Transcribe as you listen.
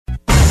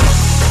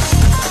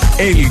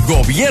El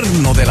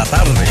gobierno de la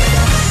tarde.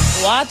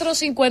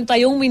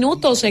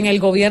 4:51 en el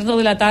gobierno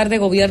de la tarde,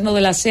 gobierno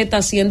de la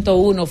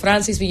Z101.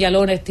 Francis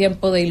Villalona, es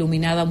tiempo de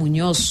Iluminada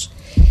Muñoz.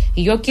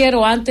 Y yo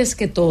quiero, antes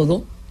que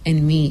todo,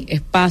 en mi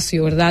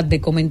espacio, ¿verdad?,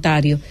 de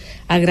comentario,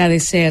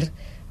 agradecer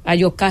a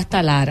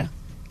Yocasta Lara,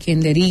 quien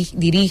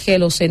dirige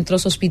los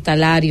centros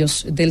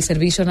hospitalarios del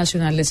Servicio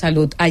Nacional de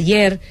Salud.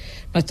 Ayer,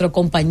 nuestro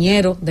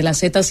compañero de la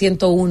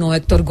Z101,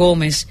 Héctor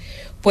Gómez,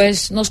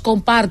 pues nos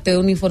comparte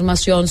una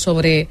información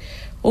sobre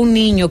un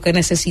niño que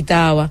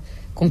necesitaba,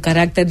 con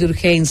carácter de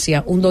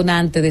urgencia, un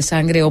donante de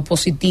sangre O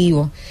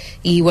positivo.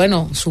 Y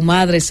bueno, su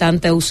madre,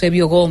 Santa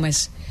Eusebio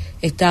Gómez,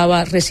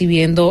 estaba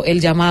recibiendo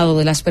el llamado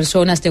de las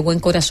personas de buen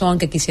corazón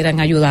que quisieran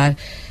ayudar.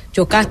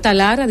 Yocasta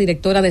Lara,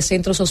 directora de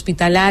Centros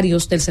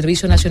Hospitalarios del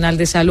Servicio Nacional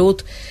de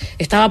Salud,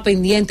 estaba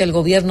pendiente del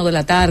gobierno de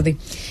la tarde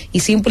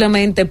y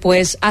simplemente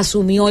pues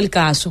asumió el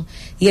caso,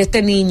 y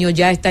este niño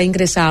ya está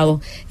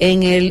ingresado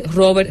en el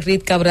Robert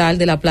Reed Cabral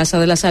de la Plaza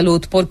de la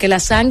Salud, porque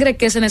la sangre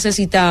que se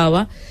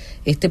necesitaba,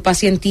 este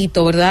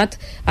pacientito, ¿verdad?,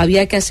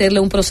 había que hacerle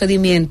un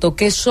procedimiento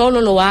que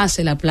solo lo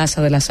hace la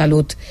Plaza de la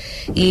Salud.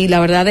 Y la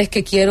verdad es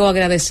que quiero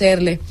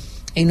agradecerle,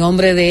 en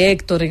nombre de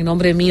Héctor, en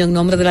nombre mío, en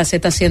nombre de la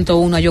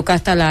Z101, a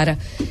Yocasta Lara,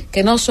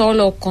 que no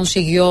solo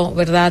consiguió,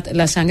 ¿verdad?,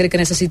 la sangre que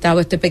necesitaba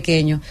este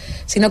pequeño,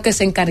 sino que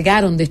se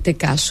encargaron de este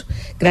caso.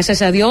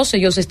 Gracias a Dios,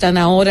 ellos están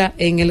ahora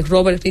en el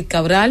Robert Reed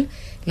Cabral,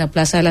 la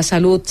Plaza de la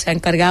Salud, se ha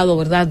encargado,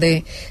 ¿verdad?,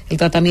 de el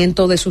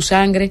tratamiento de su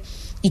sangre,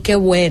 y qué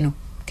bueno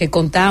que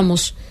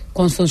contamos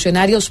con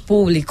funcionarios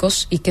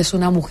públicos y que es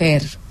una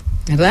mujer,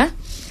 ¿verdad?,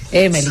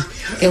 Emily,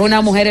 que es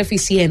una mujer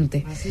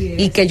eficiente,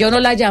 y que yo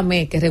no la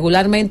llamé, que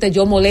regularmente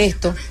yo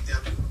molesto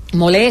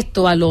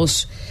a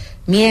los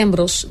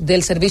miembros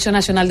del Servicio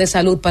Nacional de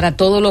Salud para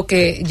todo lo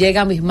que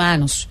llega a mis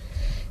manos.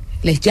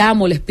 Les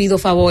llamo, les pido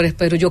favores,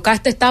 pero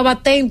Yocasta estaba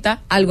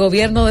atenta al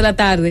gobierno de la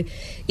tarde,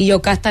 y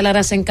Yocasta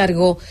Lara se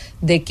encargó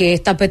de que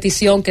esta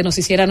petición que nos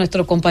hiciera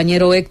nuestro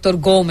compañero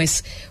Héctor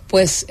Gómez,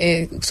 pues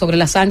sobre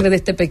la sangre de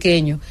este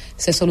pequeño,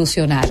 se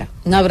solucionara.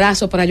 Un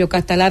abrazo para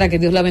Yocasta Lara, que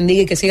Dios la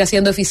bendiga y que siga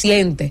siendo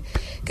eficiente,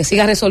 que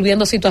siga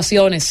resolviendo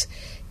situaciones,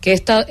 que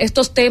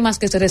estos temas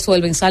que se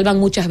resuelven salvan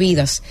muchas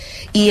vidas,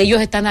 y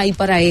ellos están ahí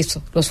para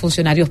eso, los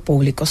funcionarios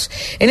públicos.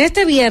 En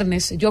este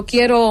viernes yo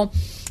quiero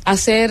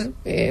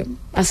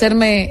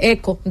hacerme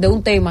eco de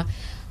un tema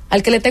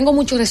al que le tengo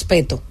mucho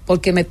respeto,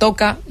 porque me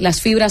toca las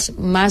fibras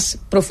más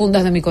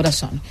profundas de mi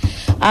corazón.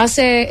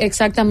 Hace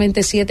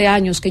exactamente 7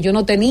 años que yo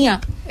no tenía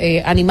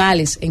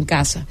animales en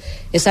casa.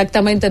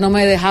 Exactamente, no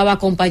me dejaba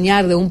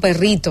acompañar de un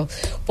perrito,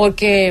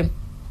 porque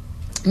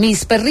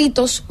mis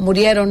perritos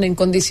murieron en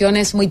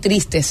condiciones muy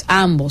tristes,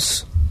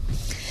 ambos.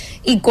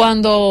 Y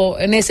cuando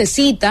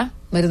necesita,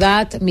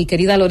 ¿verdad?, mi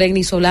querida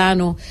Lorena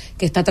Solano,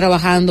 que está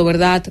trabajando,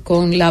 ¿verdad?,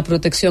 con la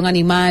protección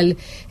animal,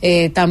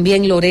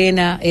 también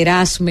Lorena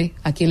Erasme,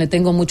 a quien le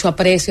tengo mucho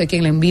aprecio, a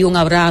quien le envío un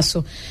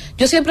abrazo.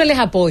 Yo siempre les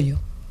apoyo,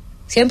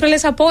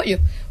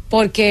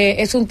 porque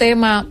es un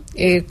tema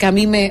que a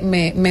mí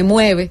me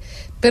mueve,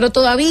 pero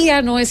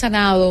todavía no he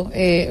sanado,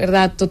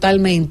 ¿verdad?,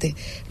 totalmente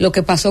lo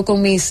que pasó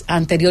con mis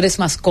anteriores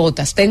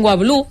mascotas. Tengo a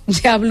Blue,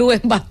 ya Blue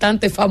es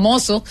bastante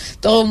famoso,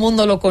 todo el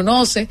mundo lo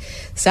conoce,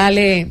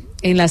 sale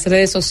en las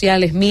redes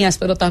sociales mías,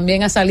 pero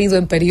también ha salido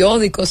en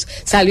periódicos,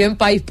 salió en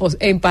País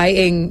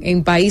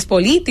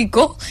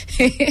Político,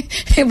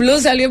 Blue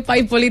salió en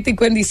País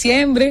Político en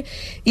diciembre,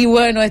 y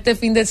bueno, este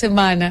fin de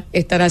semana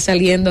estará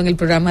saliendo en el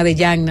programa de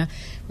Yagna,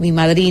 mi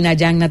madrina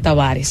Yagna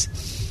Tavares.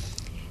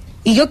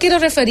 Y yo quiero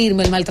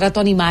referirme al maltrato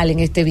animal en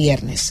este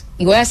viernes,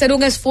 y voy a hacer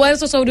un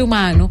esfuerzo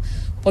sobrehumano,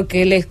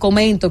 porque les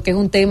comento que es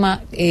un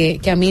tema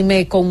que a mí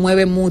me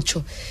conmueve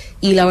mucho,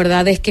 y la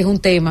verdad es que es un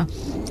tema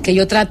que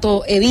yo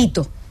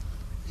evito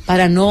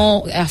para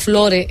no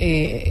aflore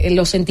en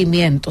los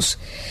sentimientos.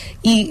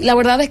 Y la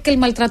verdad es que el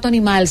maltrato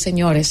animal,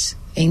 señores,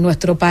 en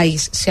nuestro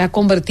país se ha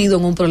convertido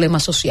en un problema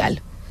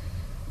social,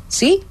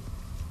 ¿sí?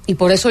 Y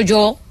por eso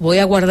yo voy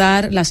a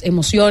guardar las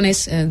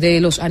emociones de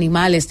los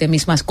animales, de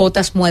mis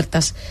mascotas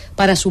muertas,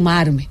 para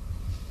sumarme.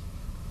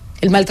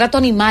 El maltrato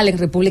animal en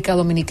República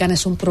Dominicana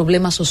es un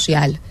problema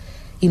social,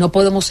 y no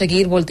podemos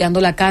seguir volteando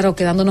la cara o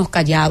quedándonos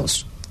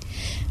callados.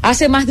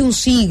 Hace más de un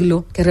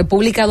siglo que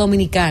República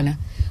Dominicana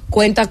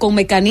cuenta con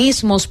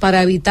mecanismos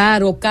para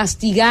evitar o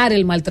castigar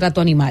el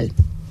maltrato animal.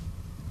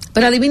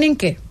 Pero adivinen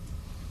qué,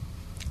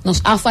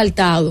 nos ha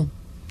faltado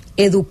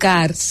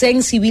educar,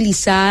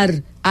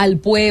 sensibilizar al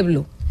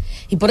pueblo.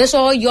 Y por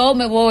eso hoy yo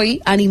me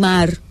voy a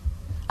animar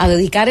a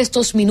dedicar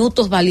estos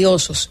minutos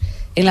valiosos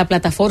en la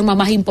plataforma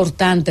más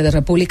importante de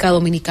República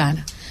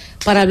Dominicana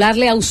para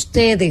hablarle a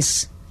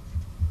ustedes,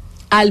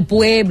 al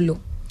pueblo,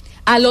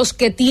 a los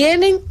que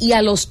tienen y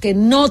a los que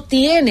no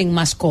tienen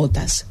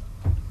mascotas.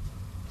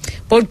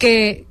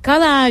 Porque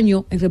cada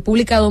año en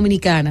República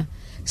Dominicana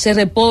se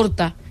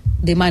reporta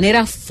de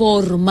manera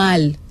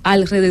formal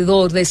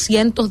alrededor de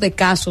cientos de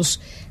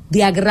casos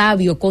de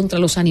agravio contra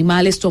los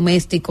animales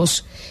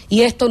domésticos,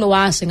 y esto lo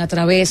hacen a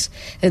través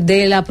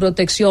de la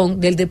protección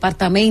del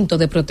Departamento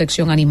de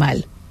Protección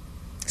Animal.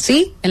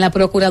 Sí, en la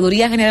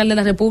Procuraduría General de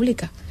la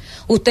República.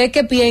 ¿Usted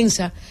qué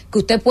piensa? Que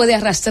usted puede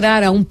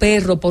arrastrar a un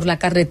perro por la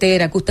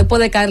carretera, que usted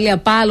puede caerle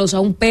a palos a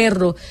un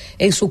perro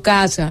en su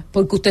casa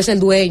porque usted es el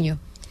dueño,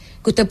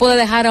 que usted puede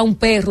dejar a un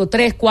perro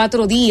 3,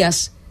 4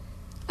 días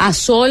a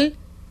sol,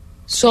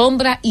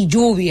 sombra y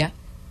lluvia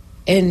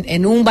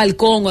en un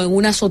balcón o en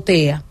una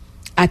azotea.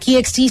 Aquí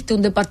existe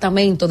un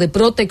departamento de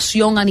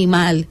protección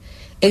animal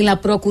en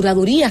la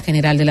Procuraduría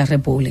General de la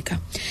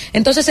República.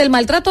 Entonces, el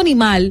maltrato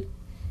animal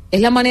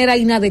es la manera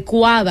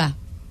inadecuada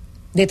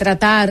de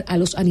tratar a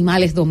los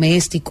animales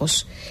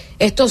domésticos,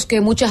 estos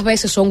que muchas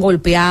veces son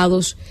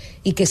golpeados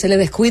y que se les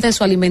descuida en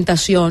su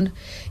alimentación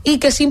y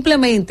que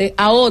simplemente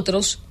a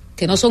otros,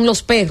 que no son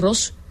los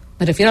perros,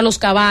 me refiero a los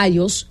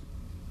caballos,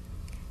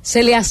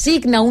 se le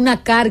asigna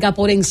una carga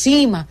por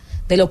encima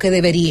de lo que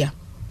debería.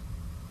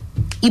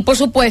 Y por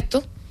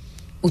supuesto,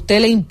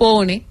 usted le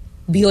impone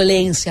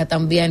violencia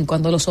también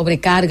cuando lo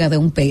sobrecarga de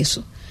un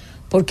peso.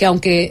 Porque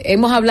aunque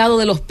hemos hablado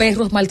de los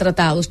perros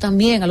maltratados,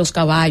 también a los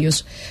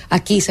caballos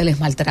aquí se les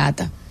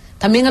maltrata.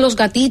 También a los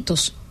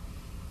gatitos.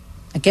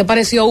 Aquí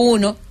apareció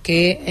uno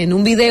que en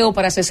un video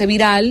para hacerse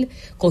viral,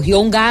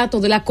 cogió un gato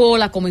de la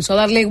cola, comenzó a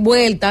darle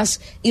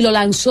vueltas y lo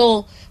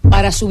lanzó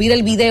para subir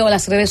el video a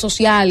las redes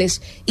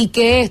sociales y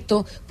que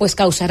esto pues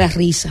causara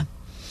risa.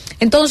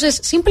 Entonces,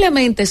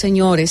 simplemente,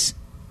 señores,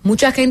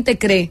 mucha gente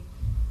cree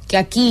que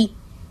aquí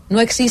no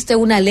existe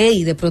una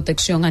ley de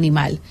protección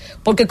animal,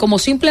 porque como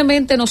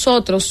simplemente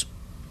nosotros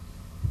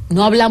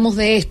no hablamos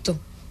de esto,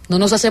 no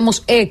nos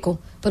hacemos eco,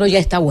 pero ya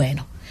está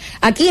bueno.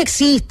 Aquí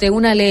existe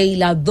una ley,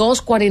 la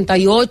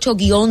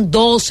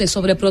 248-12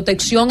 sobre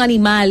protección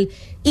animal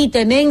y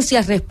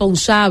tenencia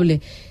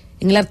responsable.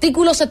 En el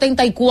artículo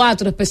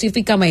 74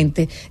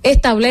 específicamente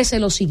establece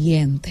lo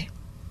siguiente: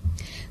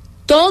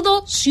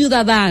 todo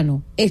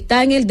ciudadano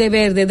está en el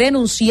deber de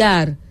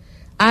denunciar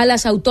a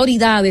las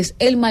autoridades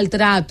el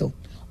maltrato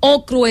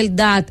o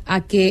crueldad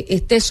a que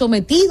esté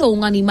sometido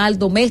un animal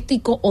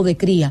doméstico o de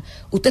cría.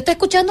 ¿Usted está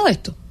escuchando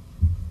esto?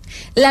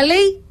 La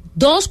ley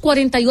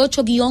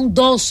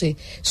 248-12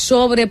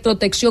 sobre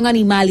protección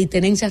animal y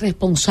tenencia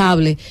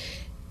responsable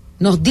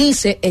nos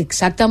dice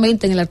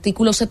exactamente en el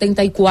artículo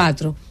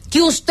 74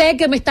 que usted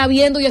que me está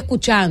viendo y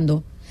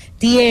escuchando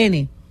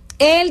tiene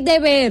el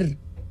deber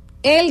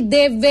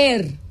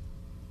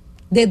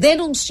de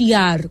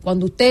denunciar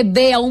cuando usted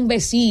ve a un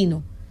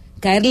vecino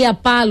caerle a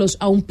palos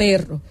a un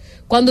perro,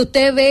 cuando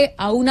usted ve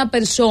a una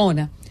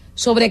persona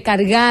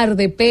sobrecargar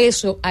de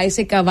peso a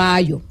ese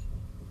caballo,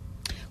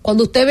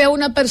 cuando usted ve a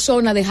una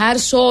persona dejar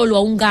solo a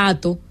un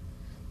gato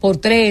por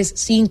 3,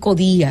 5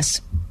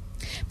 días.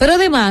 Pero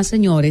además,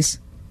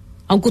 señores,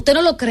 aunque usted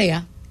no lo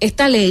crea,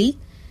 esta ley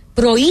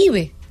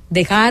prohíbe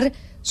dejar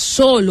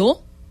sola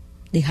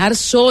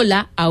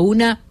a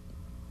una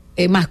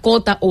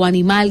mascota o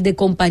animal de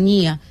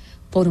compañía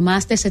por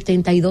más de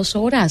 72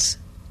 horas.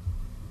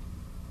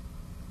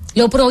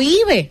 Lo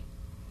prohíbe.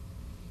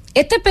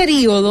 Este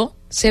periodo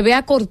se ve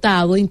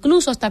acortado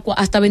incluso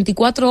hasta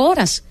 24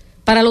 horas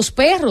para los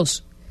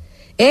perros,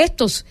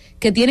 estos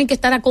que tienen que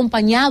estar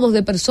acompañados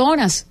de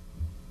personas.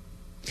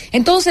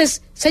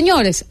 Entonces,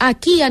 señores,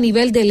 aquí a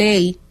nivel de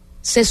ley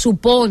se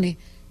supone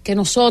que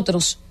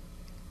nosotros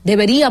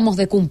deberíamos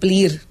de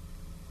cumplir.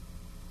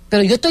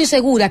 Pero yo estoy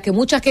segura que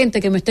mucha gente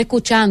que me está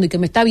escuchando y que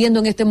me está viendo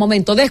en este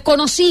momento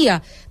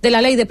desconocía de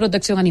la ley de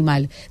protección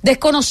animal,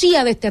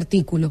 desconocía de este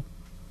artículo.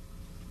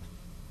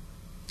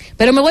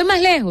 Pero me voy más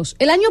lejos.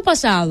 El año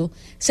pasado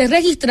se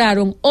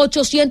registraron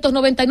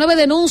 899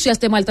 denuncias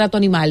de maltrato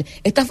animal.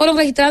 Estas fueron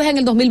registradas en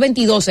el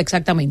 2022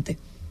 exactamente.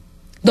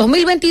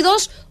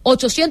 2022,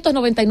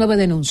 899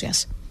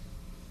 denuncias.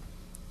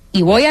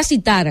 Y voy a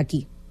citar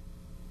aquí.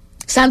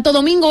 Santo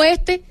Domingo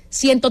Este,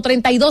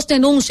 132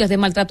 denuncias de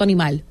maltrato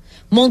animal.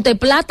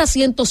 Monteplata,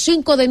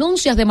 105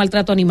 denuncias de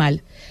maltrato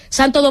animal.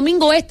 Santo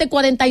Domingo Este,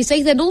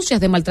 46 denuncias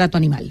de maltrato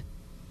animal.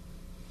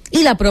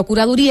 Y la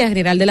Procuraduría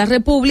General de la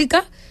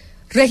República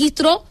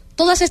registró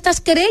todas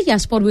estas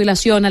querellas por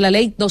violación a la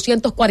ley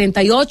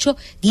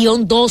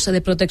 248-12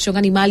 de protección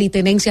animal y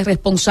tenencia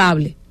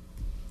responsable,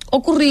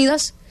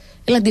 ocurridas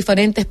en las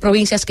diferentes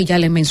provincias que ya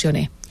les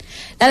mencioné.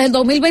 La del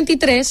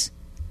 2023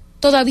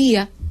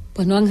 todavía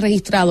pues no han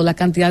registrado la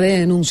cantidad de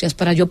denuncias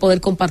para yo poder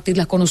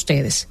compartirlas con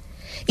ustedes.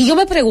 Y yo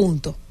me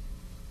pregunto,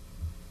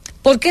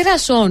 ¿por qué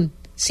razón,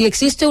 si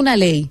existe una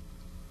ley,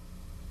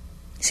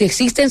 si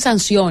existen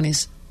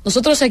sanciones,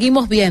 nosotros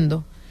seguimos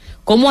viendo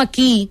cómo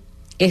aquí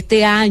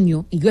este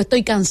año, y yo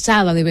estoy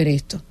cansada de ver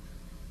esto,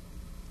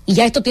 y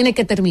ya esto tiene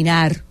que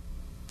terminar,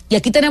 y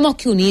aquí tenemos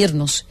que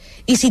unirnos,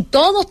 y si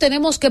todos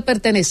tenemos que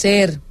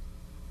pertenecer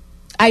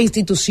a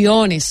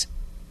instituciones,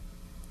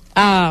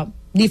 a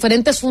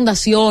diferentes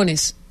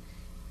fundaciones,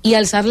 y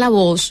alzar la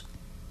voz,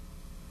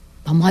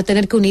 vamos a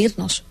tener que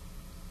unirnos,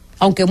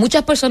 aunque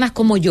muchas personas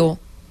como yo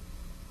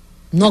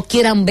no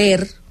quieran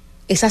ver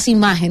esas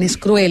imágenes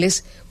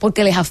crueles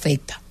porque les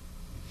afecta.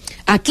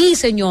 Aquí,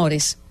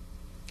 señores,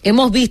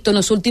 hemos visto en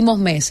los últimos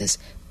meses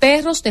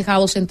perros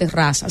dejados en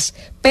terrazas,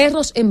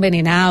 perros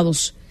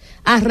envenenados,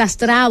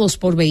 arrastrados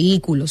por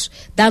vehículos,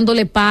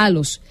 dándole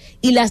palos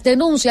y las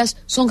denuncias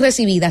son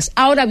recibidas.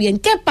 Ahora bien,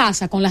 ¿qué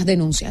pasa con las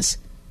denuncias?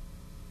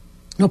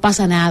 No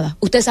pasa nada.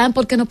 ¿Ustedes saben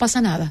por qué no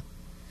pasa nada?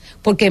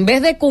 Porque en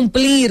vez de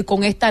cumplir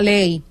con esta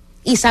ley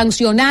y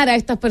sancionar a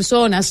estas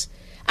personas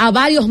a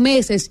varios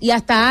meses y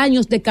hasta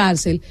años de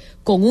cárcel,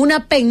 con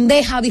una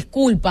pendeja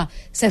disculpa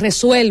se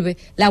resuelve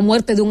la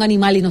muerte de un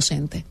animal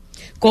inocente.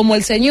 Como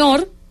el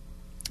señor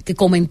que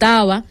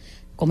comentaban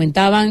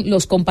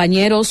los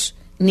compañeros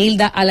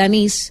Nilda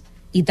Alanís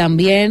y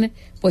también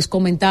pues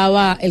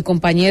comentaba el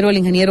compañero, el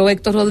ingeniero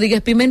Héctor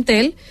Rodríguez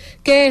Pimentel,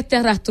 que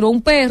arrastró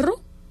un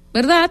perro,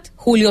 ¿verdad?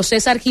 Julio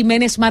César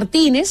Jiménez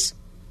Martínez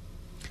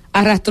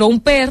arrastró un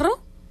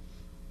perro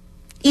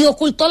y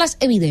ocultó las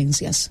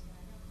evidencias.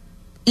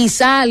 Y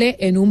sale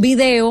en un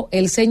video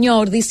el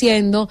señor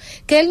diciendo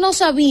que él no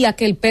sabía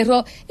que el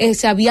perro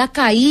se había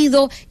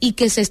caído y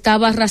que se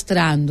estaba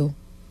arrastrando.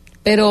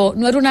 Pero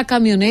no era una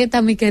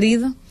camioneta, mi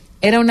querido,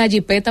 era una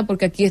jipeta,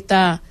 porque aquí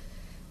está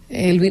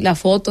la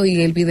foto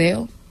y el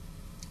video.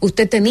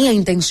 Usted tenía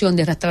intención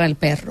de arrastrar al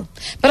perro.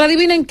 Pero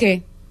adivinen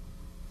qué,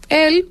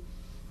 él,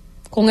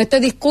 con este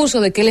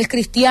discurso de que él es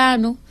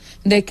cristiano,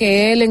 de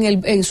que él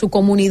en su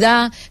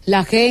comunidad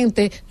la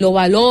gente lo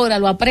valora,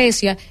 lo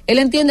aprecia, él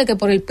entiende que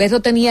por el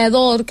perro tenía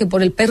hedor, que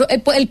por el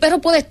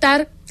perro puede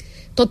estar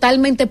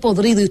totalmente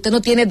podrido y usted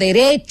no tiene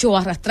derecho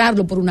a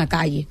arrastrarlo por una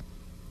calle.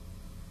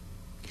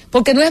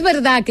 Porque no es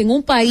verdad que en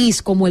un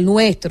país como el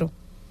nuestro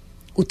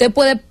usted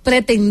puede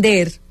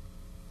pretender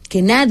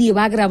que nadie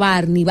va a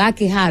grabar ni va a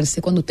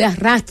quejarse cuando usted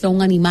arrastra a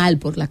un animal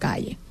por la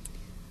calle.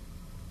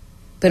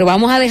 Pero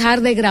vamos a dejar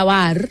de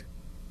grabar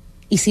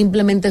y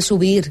simplemente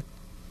subir.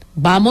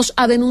 Vamos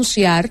a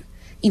denunciar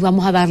y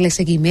vamos a darle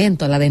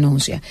seguimiento a la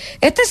denuncia.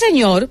 Este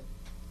señor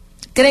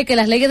cree que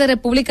las leyes de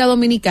República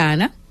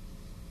Dominicana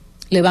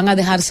le van a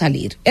dejar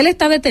salir. Él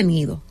está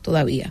detenido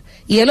todavía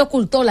y él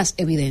ocultó las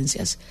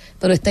evidencias,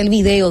 pero está el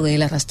video de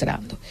él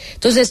arrastrando.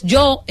 Entonces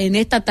yo en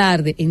esta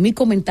tarde, en mi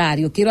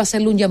comentario, quiero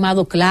hacerle un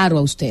llamado claro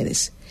a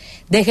ustedes.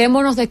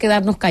 Dejémonos de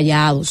quedarnos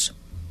callados.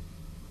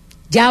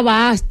 Ya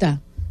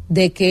basta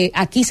de que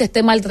aquí se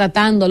esté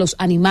maltratando a los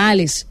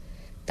animales,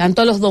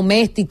 tanto a los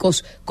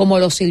domésticos como a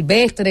los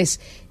silvestres,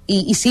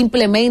 y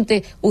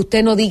simplemente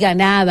usted no diga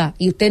nada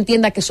y usted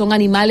entienda que son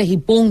animales y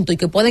punto, y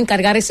que pueden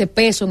cargar ese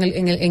peso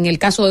en el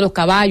caso de los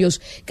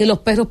caballos, que los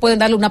perros pueden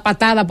darle una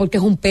patada porque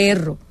es un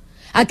perro.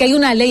 Aquí hay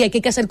una ley, aquí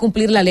hay que hacer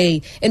cumplir la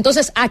ley.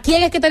 Entonces, ¿a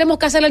quién es que tenemos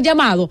que hacer el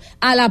llamado?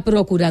 A la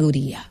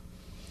Procuraduría,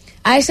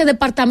 a ese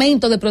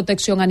Departamento de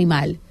Protección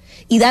Animal,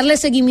 y darle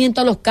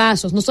seguimiento a los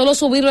casos, no solo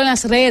subirlo en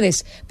las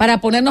redes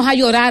para ponernos a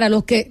llorar a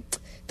los que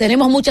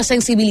tenemos mucha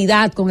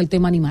sensibilidad con el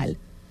tema animal.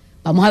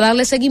 Vamos a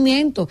darle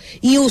seguimiento.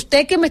 Y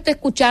usted que me está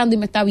escuchando y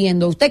me está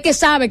viendo, usted que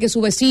sabe que su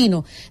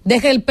vecino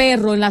deja el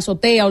perro en la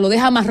azotea o lo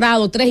deja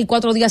amarrado 3 y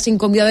 4 días sin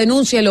comida,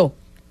 denúncielo.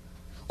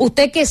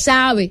 Usted que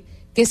sabe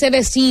que ese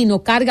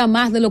vecino carga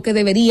más de lo que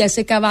debería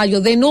ese caballo,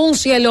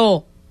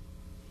 denúncielo.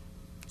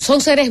 Son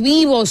seres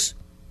vivos,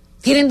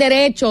 tienen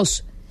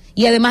derechos,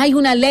 y además hay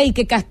una ley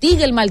que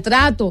castiga el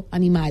maltrato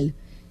animal.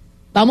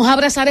 Vamos a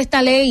abrazar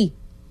esta ley.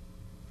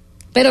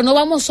 Pero no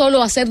vamos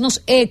solo a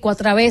hacernos eco a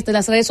través de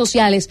las redes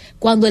sociales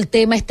cuando el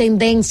tema es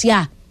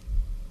tendencia.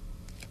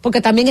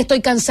 Porque también estoy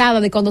cansada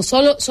de cuando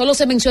solo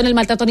se menciona el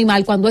maltrato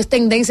animal, cuando es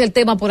tendencia el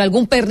tema por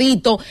algún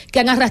perrito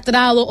que han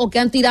arrastrado o que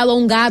han tirado a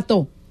un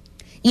gato.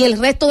 Y el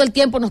resto del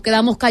tiempo nos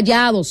quedamos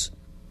callados.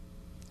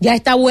 Ya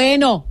está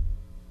bueno.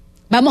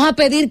 Vamos a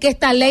pedir que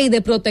esta ley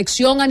de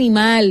protección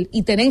animal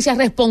y tenencia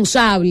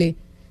responsable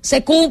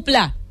se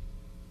cumpla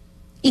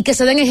y que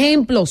se den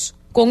ejemplos.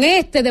 Con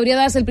debería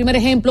darse el primer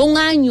ejemplo, 1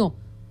 año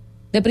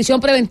de prisión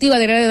preventiva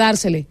debería de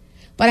dársele,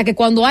 para que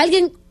cuando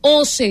alguien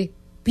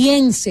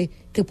piense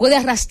que puede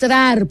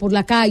arrastrar por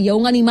la calle a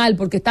un animal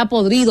porque está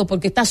podrido,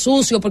 porque está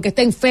sucio, porque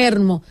está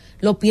enfermo,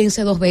 lo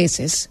piense 2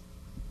 veces.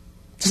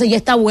 Entonces ya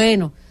está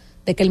bueno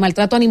de que el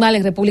maltrato animal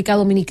en República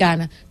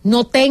Dominicana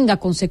no tenga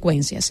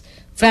consecuencias.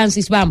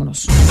 Francis,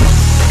 vámonos.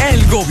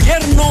 El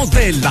gobierno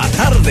de la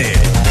tarde.